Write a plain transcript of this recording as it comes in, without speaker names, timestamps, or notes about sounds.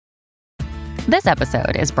This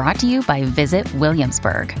episode is brought to you by Visit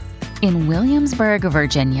Williamsburg. In Williamsburg,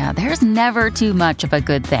 Virginia, there's never too much of a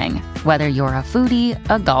good thing. Whether you're a foodie,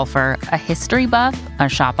 a golfer, a history buff, a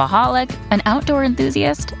shopaholic, an outdoor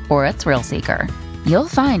enthusiast, or a thrill seeker, you'll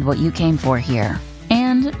find what you came for here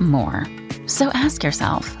and more. So ask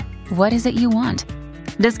yourself, what is it you want?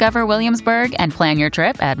 Discover Williamsburg and plan your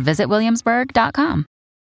trip at visitwilliamsburg.com.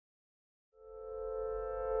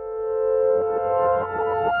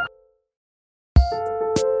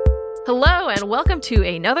 Hello, and welcome to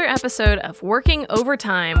another episode of Working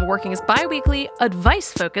Overtime, Working's bi-weekly,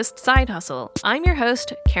 advice-focused side hustle. I'm your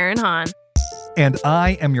host, Karen Hahn. And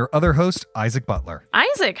I am your other host, Isaac Butler.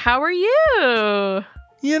 Isaac, how are you?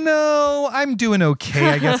 You know, I'm doing okay,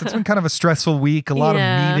 I guess. It's been kind of a stressful week, a lot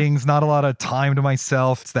of meetings, not a lot of time to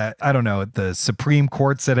myself. It's that, I don't know, the Supreme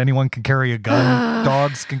Court said anyone can carry a gun.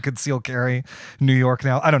 Dogs can conceal carry. New York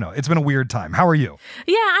now. I don't know. It's been a weird time. How are you?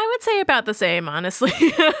 Yeah, I would say about the same, honestly.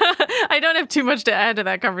 I don't have too much to add to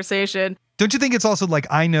that conversation. Don't you think it's also like,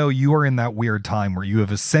 I know you are in that weird time where you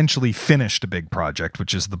have essentially finished a big project,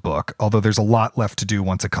 which is the book, although there's a lot left to do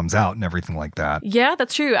once it comes out and everything like that. Yeah,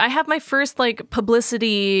 that's true. I have my first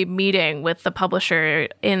publicity meeting with the publisher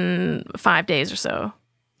in 5 days or so.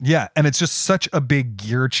 Yeah, and it's just such a big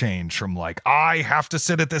gear change from I have to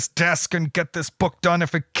sit at this desk and get this book done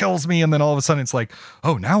if it kills me. And then all of a sudden it's like,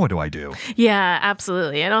 oh, now what do I do? Yeah,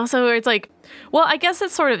 absolutely. And also it's well, I guess it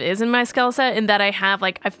sort of is in my skill set in that I have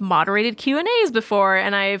I've moderated Q&As before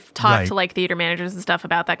and I've talked to theater managers and stuff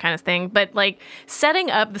about that kind of thing. But setting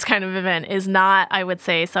up this kind of event is not, I would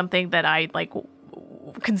say, something that I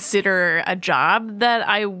consider a job that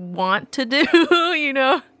I want to do, you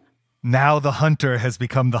know? Now the hunter has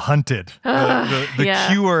become the hunted. The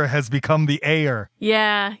cure has become the heir.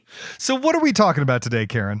 Yeah. So what are we talking about today,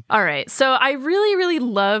 Karen? All right. So I really, really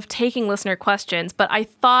love taking listener questions, but I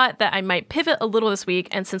thought that I might pivot a little this week.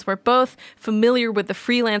 And since we're both familiar with the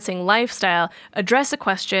freelancing lifestyle, address a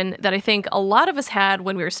question that I think a lot of us had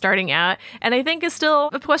when we were starting out. And I think is still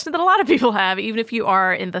a question that a lot of people have, even if you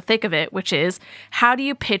are in the thick of it, which is, how do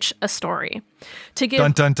you pitch a story? To give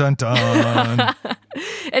dun, dun, dun, dun.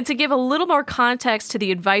 And to give a little more context to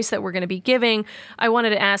the advice that we're going to be giving, I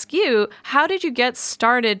wanted to ask you, how did you get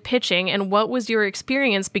started pitching and what was your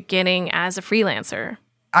experience beginning as a freelancer?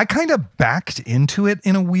 I kind of backed into it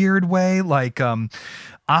in a weird way.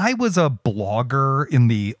 I was a blogger in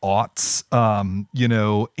the aughts,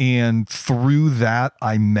 and through that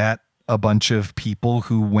I met a bunch of people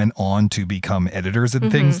who went on to become editors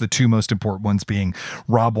and things. The two most important ones being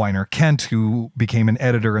Rob Weiner Kent, who became an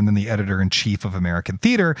editor and then the editor-in-chief of American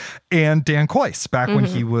Theater, and Dan Kois, back when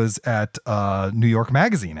he was at New York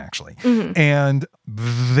Magazine, actually. And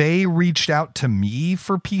they reached out to me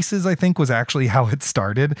for pieces, I think, was actually how it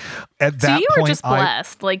started. At that point, so you were just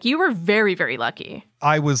blessed. You were very, very lucky.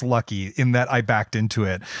 I was lucky in that I backed into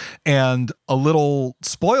it and a little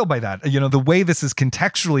spoiled by that. You know, the way this is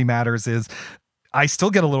contextually matters is I still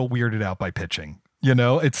get a little weirded out by pitching. You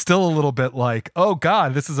know, it's still a little bit like, oh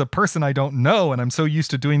God, this is a person I don't know. And I'm so used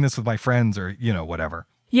to doing this with my friends or, whatever.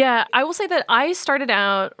 Yeah, I will say that I started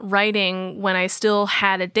out writing when I still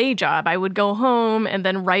had a day job. I would go home and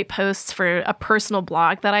then write posts for a personal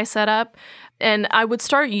blog that I set up. And I would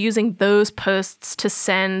start using those posts to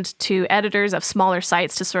send to editors of smaller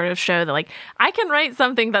sites to sort of show that, I can write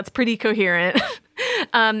something that's pretty coherent.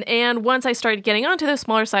 And once I started getting onto those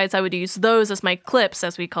smaller sites, I would use those as my clips,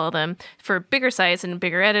 as we call them, for bigger sites and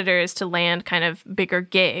bigger editors to land kind of bigger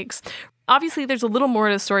gigs. Obviously, there's a little more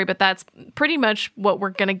to the story, but that's pretty much what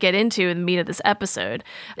we're going to get into in the meat of this episode.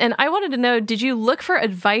 And I wanted to know, did you look for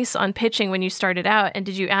advice on pitching when you started out? And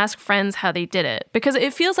did you ask friends how they did it? Because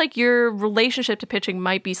it feels like your relationship to pitching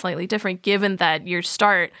might be slightly different, given that your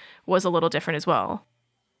start was a little different as well.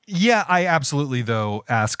 Yeah, I absolutely, though,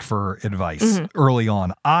 ask for advice early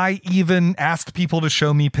on. I even asked people to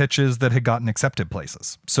show me pitches that had gotten accepted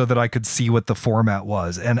places so that I could see what the format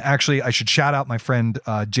was. And actually, I should shout out my friend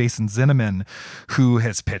Jason Zinnemann, who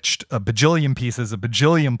has pitched a bajillion pieces, a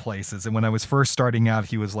bajillion places. And when I was first starting out,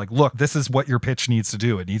 he was like, look, this is what your pitch needs to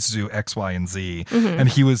do. It needs to do X, Y, and Z. And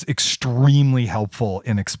he was extremely helpful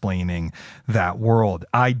in explaining that world.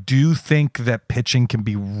 I do think that pitching can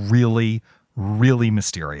be really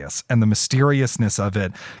mysterious, and the mysteriousness of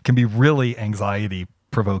it can be really anxiety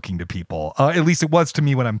provoking to people. At least it was to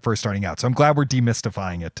me when I'm first starting out. So I'm glad we're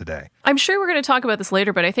demystifying it today. I'm sure we're going to talk about this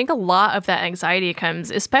later, but I think a lot of that anxiety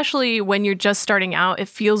comes, especially when you're just starting out, it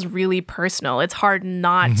feels really personal. It's hard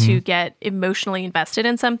not to get emotionally invested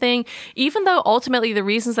in something, even though ultimately the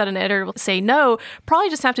reasons that an editor will say no probably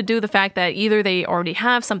just have to do with the fact that either they already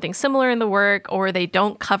have something similar in the work, or they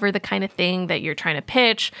don't cover the kind of thing that you're trying to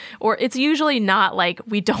pitch, or it's usually not like,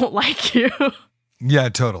 we don't like you. Yeah,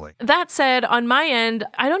 totally. That said, on my end,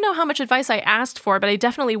 I don't know how much advice I asked for, but I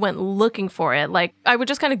definitely went looking for it. Like, I would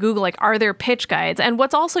just kind of Google, like, are there pitch guides? And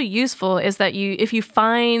what's also useful is that if you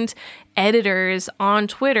find editors on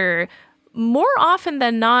Twitter, more often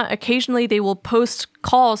than not, occasionally they will post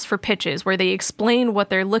calls for pitches where they explain what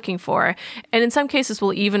they're looking for. And in some cases,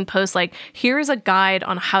 will even post like, here's a guide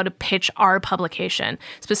on how to pitch our publication,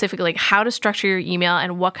 specifically like how to structure your email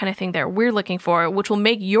and what kind of thing that we're looking for, which will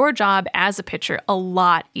make your job as a pitcher a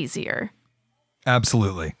lot easier.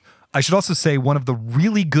 Absolutely. I should also say one of the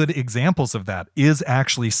really good examples of that is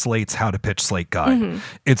actually Slate's How to Pitch Slate guide.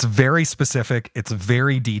 It's very specific. It's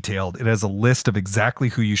very detailed. It has a list of exactly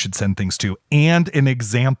who you should send things to and an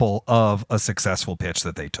example of a successful pitch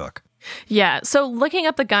that they took. Yeah. So looking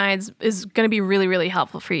up the guides is going to be really, really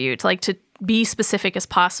helpful for you to be specific as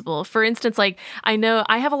possible. For instance, like I know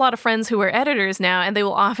I have a lot of friends who are editors now, and they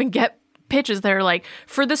will often get pitches that are like,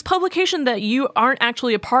 for this publication that you aren't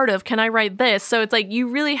actually a part of, can I write this? So it's like, you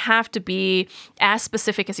really have to be as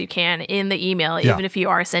specific as you can in the email, even if you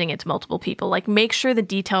are sending it to multiple people. Like, make sure the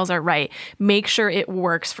details are right. Make sure it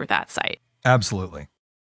works for that site. Absolutely.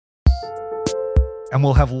 And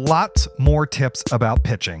we'll have lots more tips about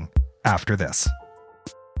pitching after this.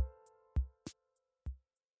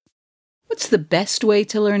 What's the best way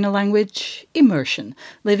to learn a language? Immersion,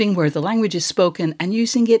 living where the language is spoken and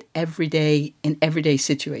using it every day in everyday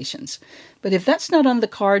situations. But if that's not on the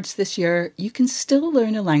cards this year, you can still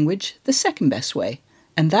learn a language the second best way,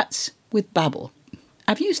 and that's with Babbel.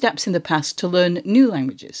 I've used apps in the past to learn new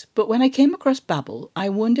languages, but when I came across Babbel, I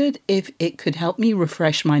wondered if it could help me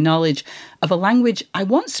refresh my knowledge of a language I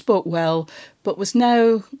once spoke well, but was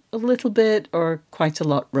now a little bit or quite a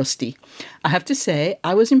lot rusty. I have to say,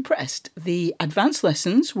 I was impressed. The advanced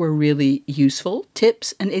lessons were really useful,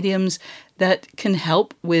 tips and idioms that can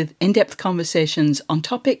help with in-depth conversations on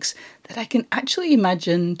topics that I can actually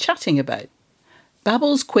imagine chatting about.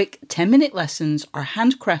 Babbel's quick 10-minute lessons are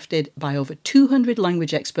handcrafted by over 200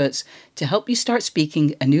 language experts to help you start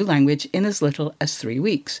speaking a new language in as little as 3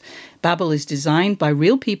 weeks. Babbel is designed by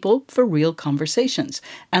real people for real conversations,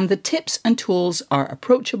 and the tips and tools are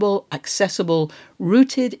approachable, accessible,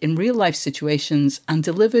 rooted in real-life situations, and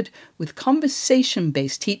delivered with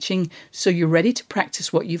conversation-based teaching so you're ready to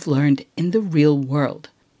practice what you've learned in the real world.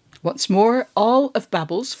 What's more, all of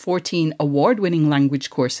Babbel's 14 award-winning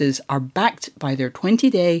language courses are backed by their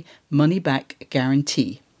 20-day money-back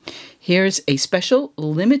guarantee. Here's a special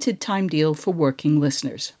limited-time deal for working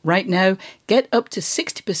listeners. Right now, get up to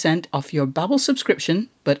 60% off your Babbel subscription,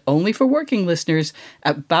 but only for working listeners,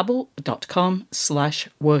 at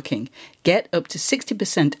babbel.com/working. Get up to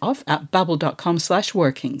 60% off at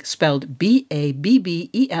babbel.com/working, spelled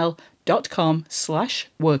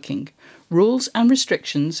BABBEL.com/working. Rules and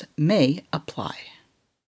restrictions may apply.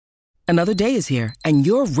 Another day is here, and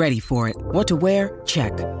you're ready for it. What to wear?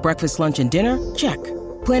 Check. Breakfast, lunch, and dinner? Check.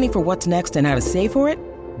 Planning for what's next and how to save for it?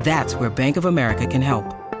 That's where Bank of America can help.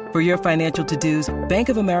 For your financial to-dos, Bank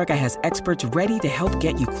of America has experts ready to help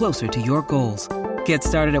get you closer to your goals. Get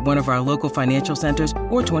started at one of our local financial centers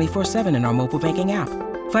or 24/7 in our mobile banking app.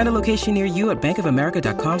 Find a location near you at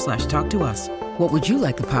bankofamerica.com/talktous. What would you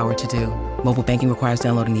like the power to do? Mobile banking requires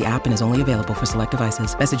downloading the app and is only available for select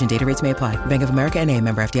devices. Message and data rates may apply. Bank of America NA,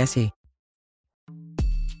 member FDIC.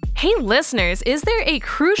 Hey listeners, is there a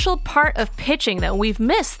crucial part of pitching that we've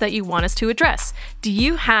missed that you want us to address? Do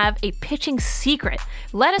you have a pitching secret?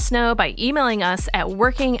 Let us know by emailing us at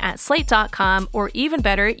working@slate.com, or even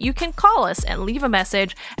better, you can call us and leave a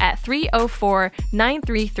message at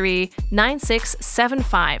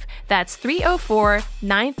 304-933-9675. That's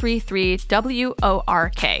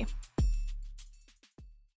 304-933-WORK.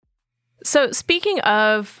 So speaking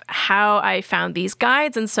of how I found these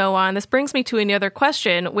guides and so on, this brings me to another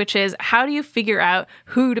question, which is, how do you figure out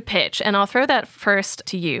who to pitch? And I'll throw that first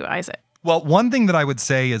to you, Isaac. Well, one thing that I would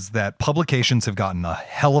say is that publications have gotten a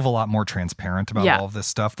hell of a lot more transparent about all of this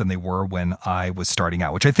stuff than they were when I was starting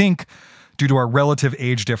out, which I think, due to our relative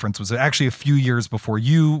age difference, was actually a few years before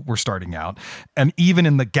you were starting out. And even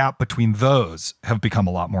in the gap between those have become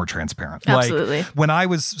a lot more transparent. Absolutely. Like when I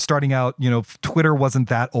was starting out, Twitter wasn't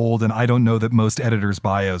that old, and I don't know that most editors'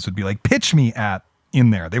 bios would be like, pitch me at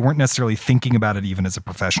in there. They weren't necessarily thinking about it even as a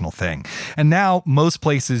professional thing. And now most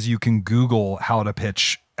places you can Google how to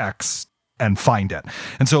pitch X and find it.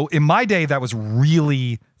 And so in my day, that was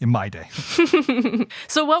really in my day.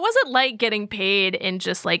 So what was it like getting paid in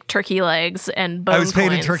just like turkey legs and bone I was paid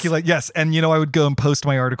coins? in turkey legs, yes. And, I would go and post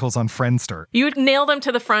my articles on Friendster. You would nail them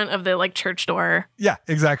to the front of the like church door. Yeah,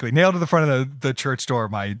 exactly. Nailed to the front of the church door,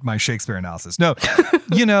 my Shakespeare analysis. No,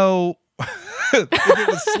 if it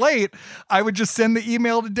was Slate, I would just send the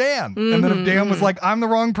email to Dan. Mm-hmm. And then if Dan was like, I'm the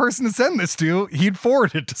wrong person to send this to, he'd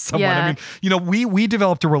forward it to someone. Yeah. I mean, we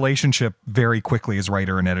developed a relationship very quickly as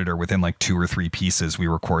writer and editor. Within like 2 or 3 pieces, we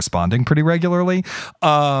were corresponding pretty regularly.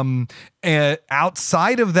 And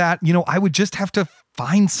outside of that, I would just have to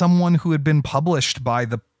find someone who had been published by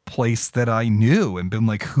the place that I knew and been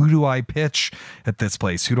like, who do I pitch at this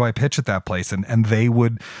place? Who do I pitch at that place? And they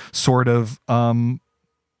would sort of,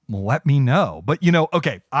 let me know. But,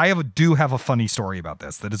 okay, I do have a funny story about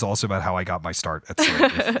this that is also about how I got my start at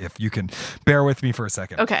Slate, if you can bear with me for a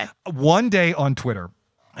second. Okay. One day on Twitter,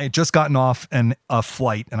 I had just gotten off a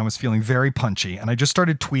flight and I was feeling very punchy. And I just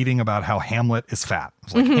started tweeting about how Hamlet is fat. I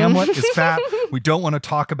was like, Hamlet is fat. We don't want to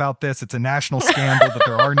talk about this. It's a national scandal that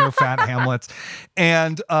there are no fat Hamlets.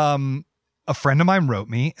 And, a friend of mine wrote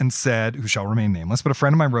me and said, who shall remain nameless, but a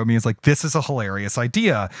friend of mine wrote me and is like, this is a hilarious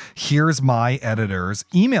idea. Here's my editor's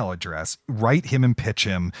email address. Write him and pitch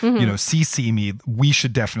him, CC me. We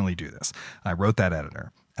should definitely do this. I wrote that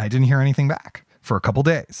editor. I didn't hear anything back for a couple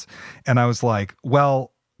days. And I was like,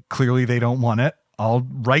 well, clearly they don't want it. I'll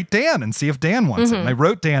write Dan and see if Dan wants it. And I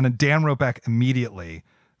wrote Dan and Dan wrote back immediately.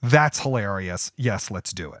 That's hilarious. Yes,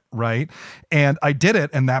 let's do it. Right. And I did it.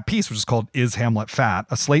 And that piece, which is called Is Hamlet Fat?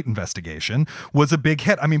 A Slate investigation, was a big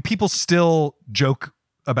hit. I mean, people still joke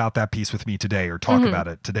about that piece with me today or talk about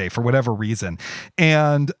it today for whatever reason.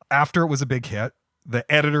 And after it was a big hit, the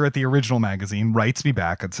editor at the original magazine writes me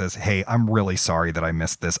back and says, hey, I'm really sorry that I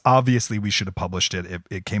missed this. Obviously, we should have published it.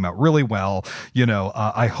 It came out really well.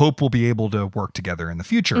 I hope we'll be able to work together in the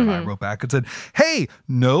future. And I wrote back and said, hey,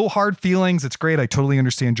 no hard feelings. It's great. I totally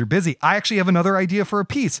understand you're busy. I actually have another idea for a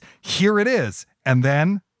piece. Here it is. And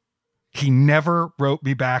then he never wrote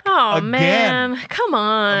me back again. Man, come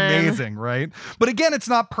on. Amazing, right? But again, it's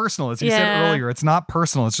not personal. As you said earlier, it's not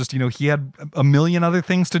personal. It's just, he had a million other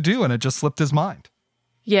things to do and it just slipped his mind.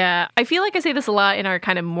 Yeah, I feel like I say this a lot in our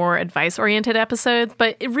kind of more advice-oriented episodes,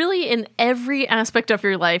 but it really, in every aspect of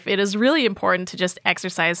your life, it is really important to just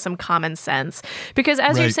exercise some common sense. Because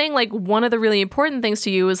as you're saying, like, one of the really important things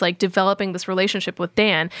to you is, like, developing this relationship with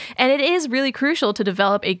Dan. And it is really crucial to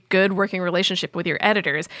develop a good working relationship with your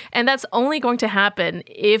editors. And that's only going to happen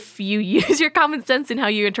if you use your common sense in how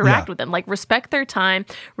you interact with them. Like, respect their time,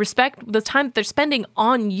 respect the time that they're spending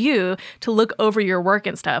on you to look over your work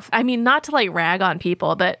and stuff. I mean, not to, like, rag on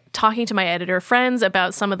people, but talking to my editor friends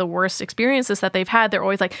about some of the worst experiences that they've had, they're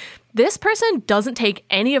always like, this person doesn't take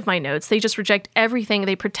any of my notes. They just reject everything.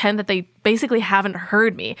 They pretend that they basically haven't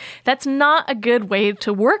heard me. That's not a good way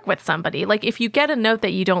to work with somebody. Like, if you get a note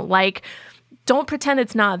that you don't like, don't pretend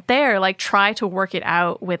it's not there. Like, try to work it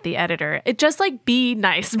out with the editor. It just, like, be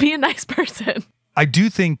nice. Be a nice person. I do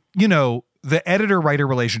think, the editor-writer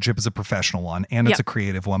relationship is a professional one and it's a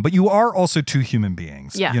creative one, but you are also two human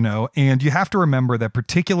beings, and you have to remember that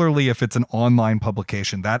particularly if it's an online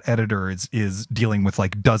publication, that editor is dealing with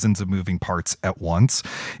like dozens of moving parts at once.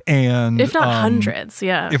 And if not hundreds,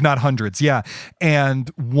 If not hundreds, And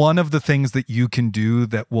one of the things that you can do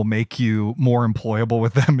that will make you more employable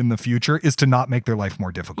with them in the future is to not make their life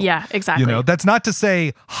more difficult. Yeah, exactly. That's not to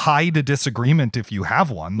say hide a disagreement if you have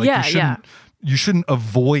one. Like you shouldn't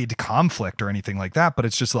avoid conflict or anything like that, but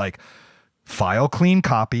it's just like file clean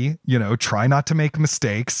copy, try not to make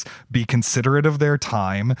mistakes, be considerate of their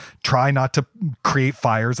time, try not to create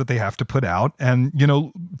fires that they have to put out, and,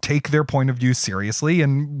 take their point of view seriously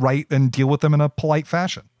and write and deal with them in a polite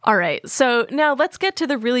fashion. All right. So now let's get to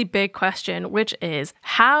the really big question, which is,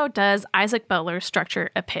 how does Isaac Butler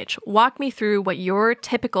structure a pitch? Walk me through what your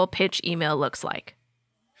typical pitch email looks like.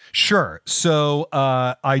 Sure. So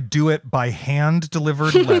I do it by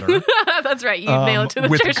hand-delivered letter. That's right. You nail it to the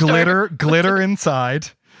with church glitter inside.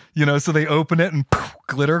 So they open it and poof,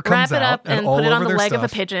 glitter comes out. Wrap it up and all put it on over the leg stuff.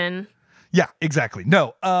 of a pigeon. Yeah, exactly.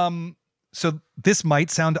 No. So this might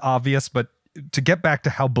sound obvious, but to get back to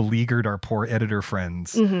how beleaguered our poor editor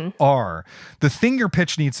friends are, the thing your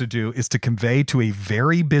pitch needs to do is to convey to a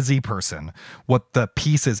very busy person what the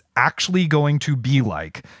piece is actually going to be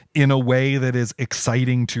like in a way that is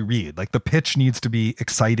exciting to read. Like the pitch needs to be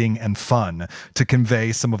exciting and fun to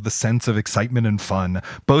convey some of the sense of excitement and fun,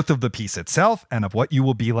 both of the piece itself and of what you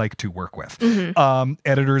will be like to work with.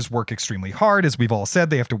 Editors work extremely hard. As we've all said,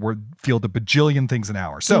 they have to field a bajillion things an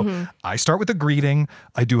hour. So I start with a greeting.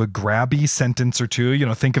 I do a grabby sentence or two,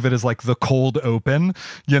 think of it as like the cold open,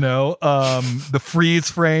 the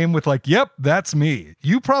freeze frame with like, yep, that's me.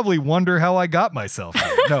 You probably wonder how I got myself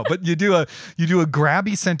here. No, but you do a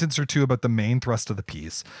grabby sentence or two about the main thrust of the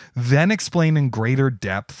piece, then explain in greater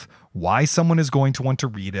depth why someone is going to want to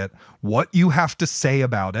read it, what you have to say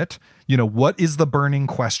about it, what is the burning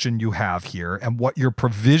question you have here, and what your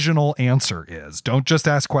provisional answer is. Don't just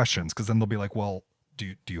ask questions, because then they'll be like, well,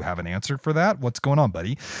 do you have an answer for that? What's going on,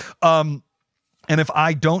 buddy? And if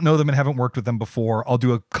I don't know them and haven't worked with them before, I'll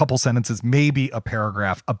do a couple sentences, maybe a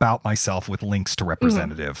paragraph about myself with links to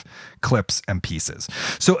representative clips and pieces.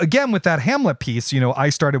 So again, with that Hamlet piece, I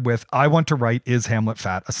started with, I want to write Is Hamlet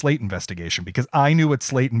Fat? A Slate investigation, because I knew what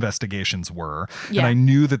Slate investigations were. Yeah. And I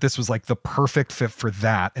knew that this was like the perfect fit for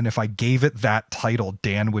that. And if I gave it that title,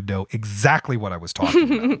 Dan would know exactly what I was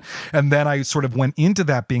talking about. And then I sort of went into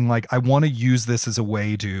that being like, I want to use this as a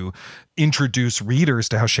way to introduce readers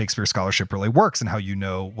to how Shakespeare scholarship really works and how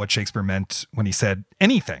what Shakespeare meant when he said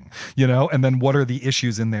anything, and then what are the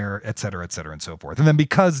issues in there, et cetera, and so forth. And then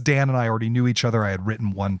because Dan and I already knew each other, I had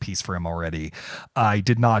written one piece for him already. I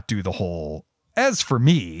did not do the whole, as for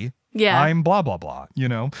me, I'm blah, blah, blah,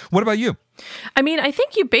 What about you? I mean, I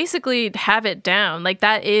think you basically have it down. Like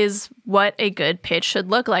that is what a good pitch should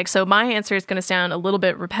look like. So my answer is going to sound a little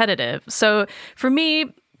bit repetitive. So for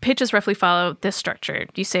me, pitches roughly follow this structure.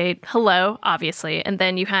 You say hello, obviously, and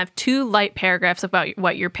then you have two light paragraphs about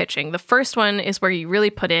what you're pitching. The first one is where you really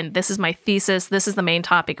put in, this is my thesis, this is the main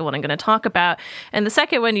topic of what I'm going to talk about. And the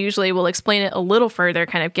second one usually will explain it a little further,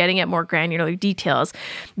 kind of getting at more granular details.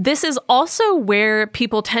 This is also where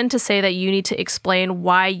people tend to say that you need to explain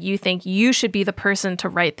why you think you should be the person to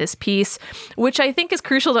write this piece, which I think is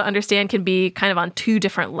crucial to understand can be kind of on two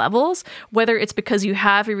different levels, whether it's because you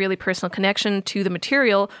have a really personal connection to the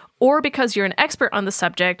material or because you're an expert on the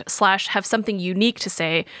subject / have something unique to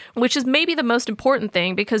say, which is maybe the most important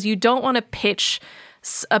thing because you don't want to pitch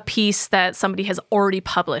a piece that somebody has already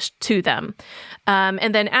published to them.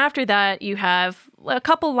 And then after that, you have a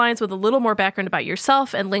couple lines with a little more background about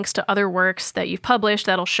yourself and links to other works that you've published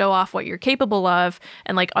that'll show off what you're capable of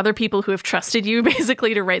and like other people who have trusted you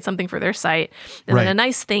basically to write something for their site. And then a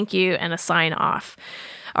nice thank you and a sign off.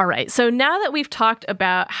 All right, so now that we've talked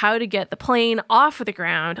about how to get the plane off of the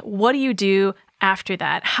ground, what do you do after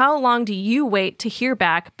that? How long do you wait to hear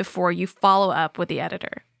back before you follow up with the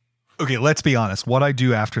editor? Okay, let's be honest. What I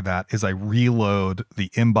do after that is I reload the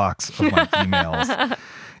inbox of my emails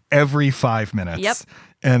every 5 minutes. Yep.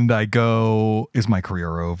 And I go, is my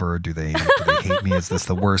career over? Do they hate me? Is this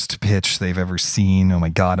the worst pitch they've ever seen? Oh my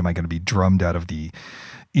God, am I going to be drummed out of the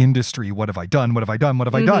industry? What have I done? What have I done? What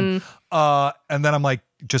have I done? And then I'm like,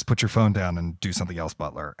 just put your phone down and do something else,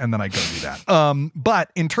 Butler. And then I go do that.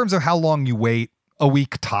 But in terms of how long you wait, a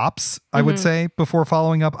week tops, I would say, before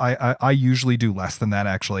following up. I usually do less than that,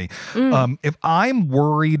 actually. If I'm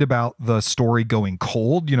worried about the story going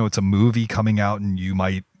cold, it's a movie coming out and you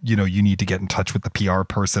might, you need to get in touch with the PR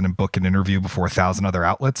person and book an interview before 1,000 other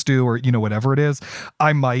outlets do, or, whatever it is,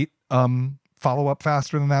 I might follow up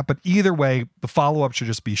faster than that. But either way, the follow up should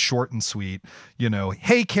just be short and sweet.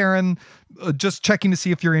 Hey, Karen, just checking to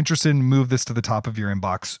see if you're interested in move this to the top of your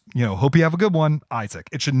inbox. Hope you have a good one, Isaac.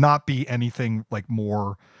 It should not be anything like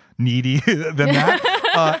more needy than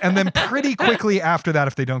that. And then pretty quickly after that,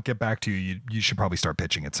 if they don't get back to you, you should probably start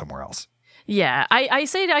pitching it somewhere else. Yeah, I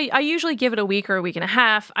usually give it a week or a week and a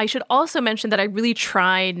half. I should also mention that I really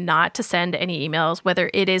try not to send any emails, whether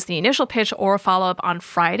it is the initial pitch or a follow-up on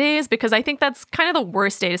Fridays, because I think that's kind of the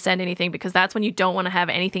worst day to send anything because that's when you don't want to have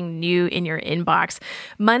anything new in your inbox.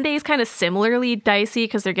 Monday is kind of similarly dicey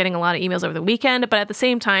because they're getting a lot of emails over the weekend, but at the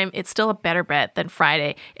same time, it's still a better bet than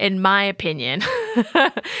Friday, in my opinion,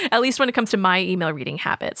 at least when it comes to my email reading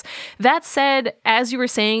habits. That said, as you were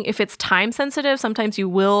saying, if it's time sensitive, sometimes you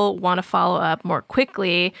will want to follow up more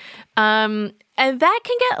quickly. And that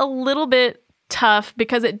can get a little bit tough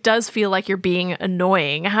because it does feel like you're being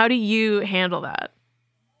annoying. How do you handle that?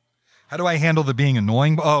 How do I handle the being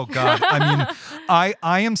annoying? Oh, God. I mean,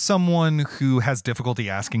 I am someone who has difficulty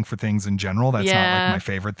asking for things in general. That's not like my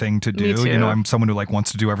favorite thing to do. Me too. I'm someone who like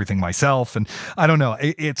wants to do everything myself. And I don't know.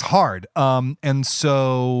 It's hard. And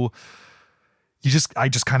so I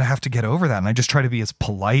just kind of have to get over that. And I just try to be as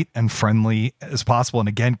polite and friendly as possible. And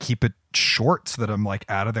again, keep it short so that I'm like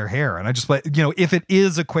out of their hair. And I just like, if it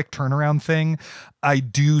is a quick turnaround thing, I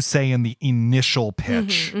do say in the initial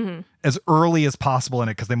pitch, as early as possible in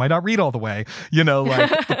it, because they might not read all the way,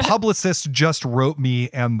 like the publicist just wrote me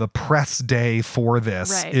and the press day for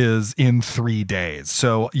this is in 3 days.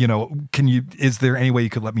 So, is there any way you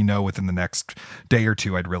could let me know within the next day or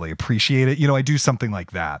two? I'd really appreciate it. I do something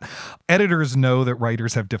like that. Editors know that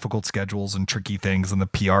writers have difficult schedules and tricky things, and the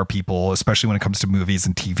PR people, especially when it comes to movies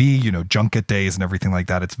and TV, junket days and everything like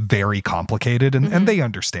that, it's very complicated, and they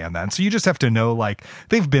understand that. And so you just have to know, like,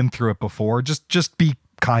 they've been through it before. Just be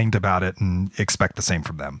kind about it and expect the same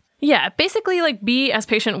from them. Yeah, basically, like, be as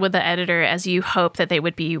patient with the editor as you hope that they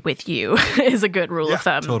would be with you is a good rule of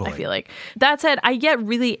thumb, totally. I feel like. That said, I get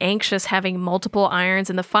really anxious having multiple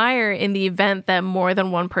irons in the fire in the event that more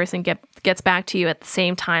than one person gets back to you at the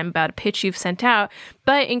same time about a pitch you've sent out.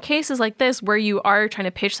 But in cases like this, where you are trying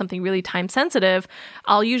to pitch something really time sensitive,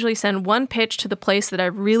 I'll usually send one pitch to the place that I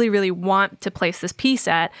really, really want to place this piece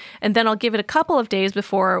at. And then I'll give it a couple of days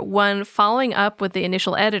before, one, following up with the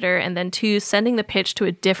initial editor, and then two, sending the pitch to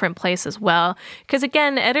a different place as well. Because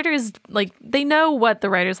again, editors, like, they know what the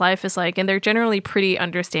writer's life is like, and they're generally pretty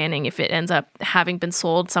understanding if it ends up having been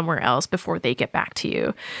sold somewhere else before they get back to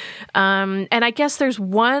you. And I guess there's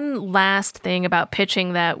one last thing about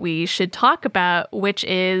pitching that we should talk about, which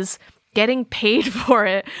is getting paid for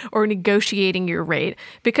it or negotiating your rate.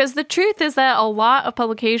 Because the truth is that a lot of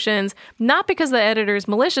publications, not because the editor is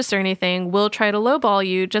malicious or anything, will try to lowball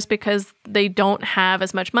you just because they don't have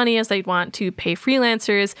as much money as they want to pay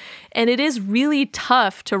freelancers. And it is really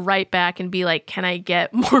tough to write back and be like, can I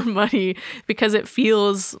get more money? Because it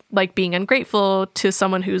feels like being ungrateful to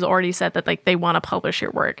someone who's already said that, like, they want to publish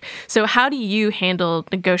your work. So how do you handle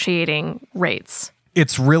negotiating rates?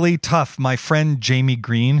 It's really tough. My friend Jamie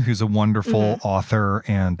Green, who's a wonderful author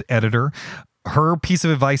and editor, her piece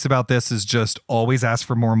of advice about this is just always ask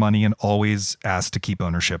for more money and always ask to keep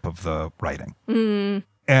ownership of the writing.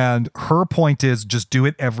 And her point is just do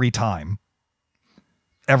it every time,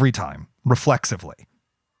 reflexively.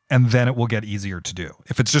 And then it will get easier to do.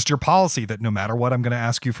 If it's just your policy that no matter what, I'm going to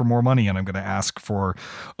ask you for more money and I'm going to ask for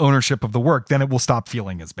ownership of the work, then it will stop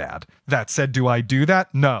feeling as bad. That said, do I do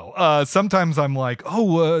that? No. Sometimes I'm like,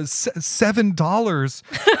 $7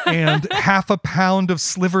 and half a pound of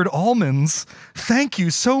slivered almonds. Thank you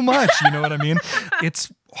so much. You know what I mean?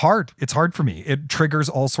 It's hard. It's hard for me. It triggers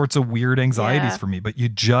all sorts of weird anxieties for me, but you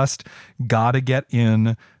just got to get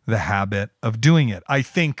in the habit of doing it. I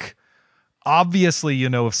think, obviously,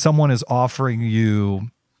 if someone is offering you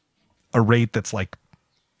a rate that's like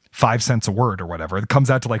 5 cents a word or whatever, it comes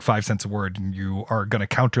out to like 5 cents a word, and you are going to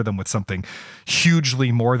counter them with something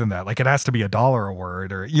hugely more than that. Like, it has to be $1 a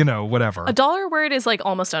word or, whatever. $1 a word is like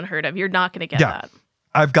almost unheard of. You're not going to get that.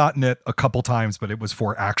 I've gotten it a couple times, but it was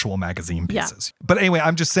for actual magazine pieces. But anyway,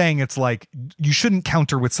 I'm just saying, it's like, you shouldn't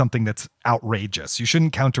counter with something that's outrageous. You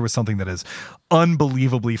shouldn't counter with something that is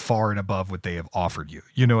unbelievably far and above what they have offered you.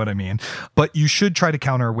 You know what I mean? But you should try to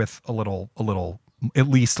counter with a little, at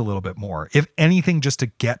least a little bit more. If anything, just to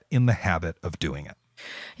get in the habit of doing it.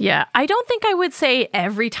 Yeah. I don't think I would say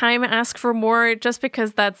every time ask for more, just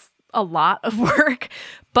because that's a lot of work.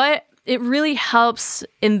 But it really helps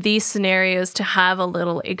in these scenarios to have a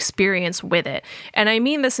little experience with it. And I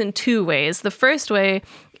mean this in two ways. The first way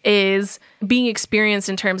is being experienced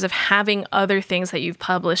in terms of having other things that you've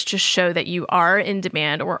published to show that you are in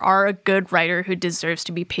demand or are a good writer who deserves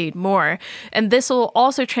to be paid more. And this will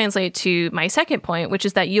also translate to my second point, which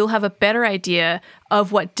is that you'll have a better idea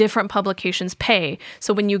of what different publications pay.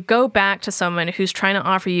 So when you go back to someone who's trying to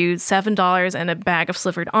offer you $7 and a bag of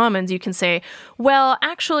slivered almonds, you can say, well,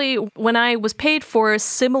 actually, when I was paid for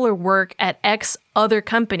similar work at X other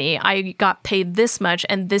company, I got paid this much,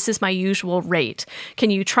 and this is my usual rate. Can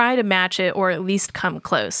you try to match it or at least come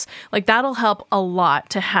close? Like, that'll help a lot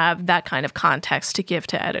to have that kind of context to give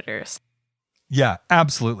to editors. Yeah,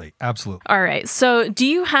 absolutely. Absolutely. All right. So do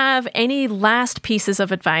you have any last pieces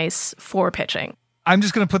of advice for pitching? I'm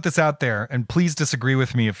just going to put this out there, and please disagree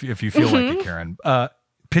with me if you feel like it, Karen.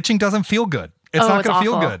 Pitching doesn't feel good. It's not going to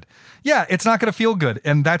feel good. Yeah, it's not going to feel good.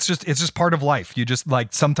 And it's just part of life. You just,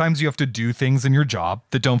 like, sometimes you have to do things in your job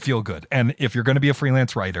that don't feel good. And if you're going to be a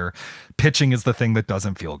freelance writer, pitching is the thing that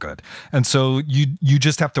doesn't feel good. And so you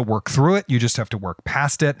just have to work through it. You just have to work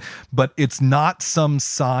past it. But it's not some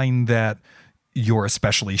sign that you're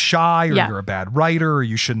especially shy or you're a bad writer or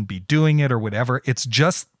you shouldn't be doing it or whatever. It's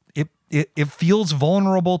just, it feels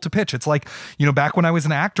vulnerable to pitch. It's like, back when I was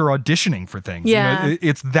an actor auditioning for things, Yeah.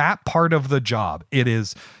 It's that part of the job.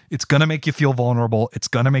 It's going to make you feel vulnerable. It's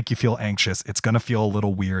going to make you feel anxious. It's going to feel a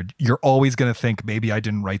little weird. You're always going to think, maybe I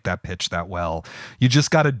didn't write that pitch that well. You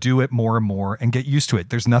just got to do it more and more and get used to it.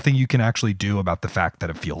 There's nothing you can actually do about the fact that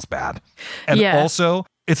it feels bad. And also,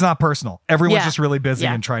 it's not personal. Everyone's just really busy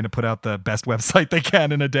and trying to put out the best website they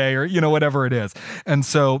can in a day, or, whatever it is. And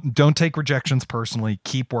so don't take rejections personally.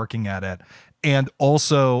 Keep working at it. And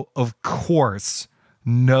also, of course,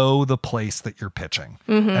 know the place that you're pitching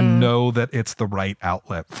and know that it's the right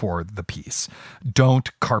outlet for the piece.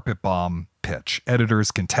 Don't carpet bomb pitch. Editors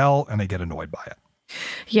can tell and they get annoyed by it.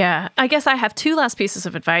 Yeah, I guess I have two last pieces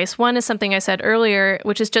of advice. One is something I said earlier,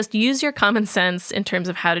 which is just use your common sense in terms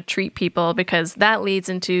of how to treat people, because that leads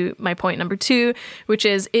into my point number 2, which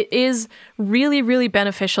is it is really, really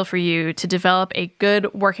beneficial for you to develop a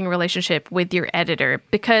good working relationship with your editor,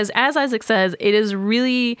 because as Isaac says, it is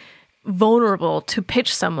really vulnerable to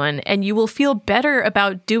pitch someone, and you will feel better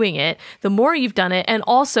about doing it the more you've done it, and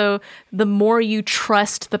also the more you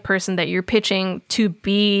trust the person that you're pitching to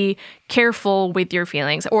be careful with your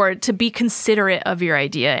feelings or to be considerate of your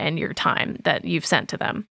idea and your time that you've sent to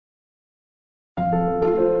them.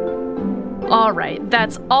 All right,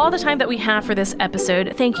 that's all the time that we have for this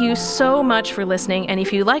episode. Thank you so much for listening. And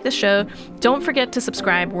if you like the show, don't forget to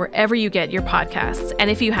subscribe wherever you get your podcasts. And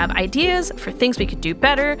if you have ideas for things we could do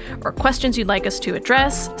better or questions you'd like us to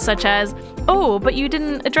address, such as, oh, but you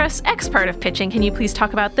didn't address X part of pitching, can you please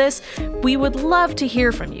talk about this? We would love to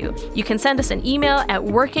hear from you. You can send us an email at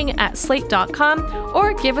working@slate.com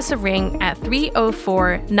or give us a ring at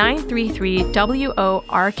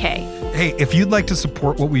 304-933-WORK. Hey, if you'd like to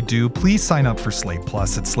support what we do, please sign up for Slate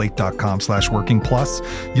Plus at slate.com/working plus.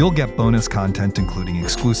 You'll get bonus content, including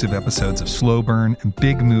exclusive episodes of Slow Burn and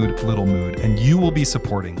Big Mood, Little Mood, and you will be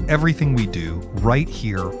supporting everything we do right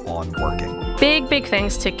here on Working. Big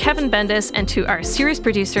thanks to Kevin Bendis and to our series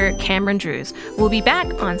producer, Cameron Drews. We'll be back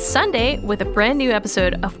on Sunday with a brand new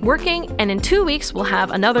episode of Working, and in 2 weeks, we'll have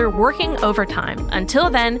another Working Overtime. Until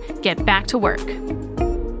then, get back to work.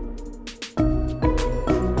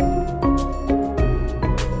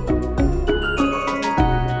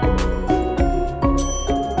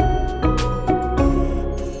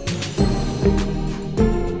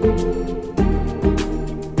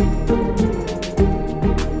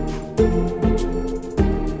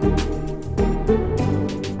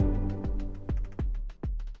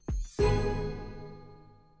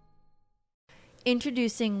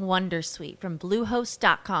 Introducing Wondersuite from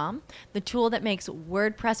Bluehost.com, the tool that makes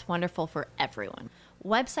WordPress wonderful for everyone.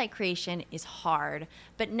 Website creation is hard,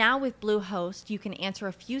 but now with Bluehost, you can answer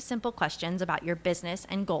a few simple questions about your business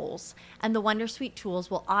and goals, and the Wondersuite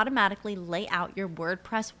tools will automatically lay out your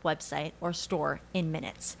WordPress website or store in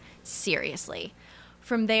minutes. Seriously.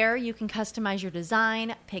 From there, you can customize your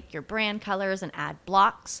design, pick your brand colors, and add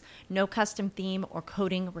blocks. No custom theme or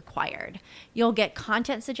coding required. You'll get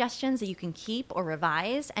content suggestions that you can keep or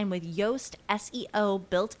revise, and with Yoast SEO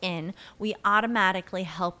built in, we automatically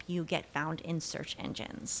help you get found in search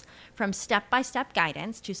engines. From step-by-step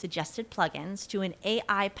guidance to suggested plugins to an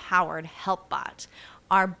AI-powered help bot,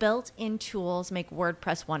 our built-in tools make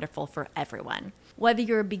WordPress wonderful for everyone. Whether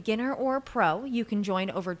you're a beginner or a pro, you can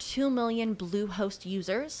join over 2 million Bluehost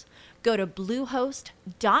users. Go to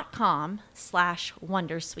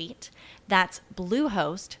bluehost.com/wondersuite. That's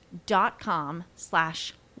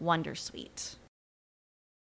bluehost.com/wondersuite.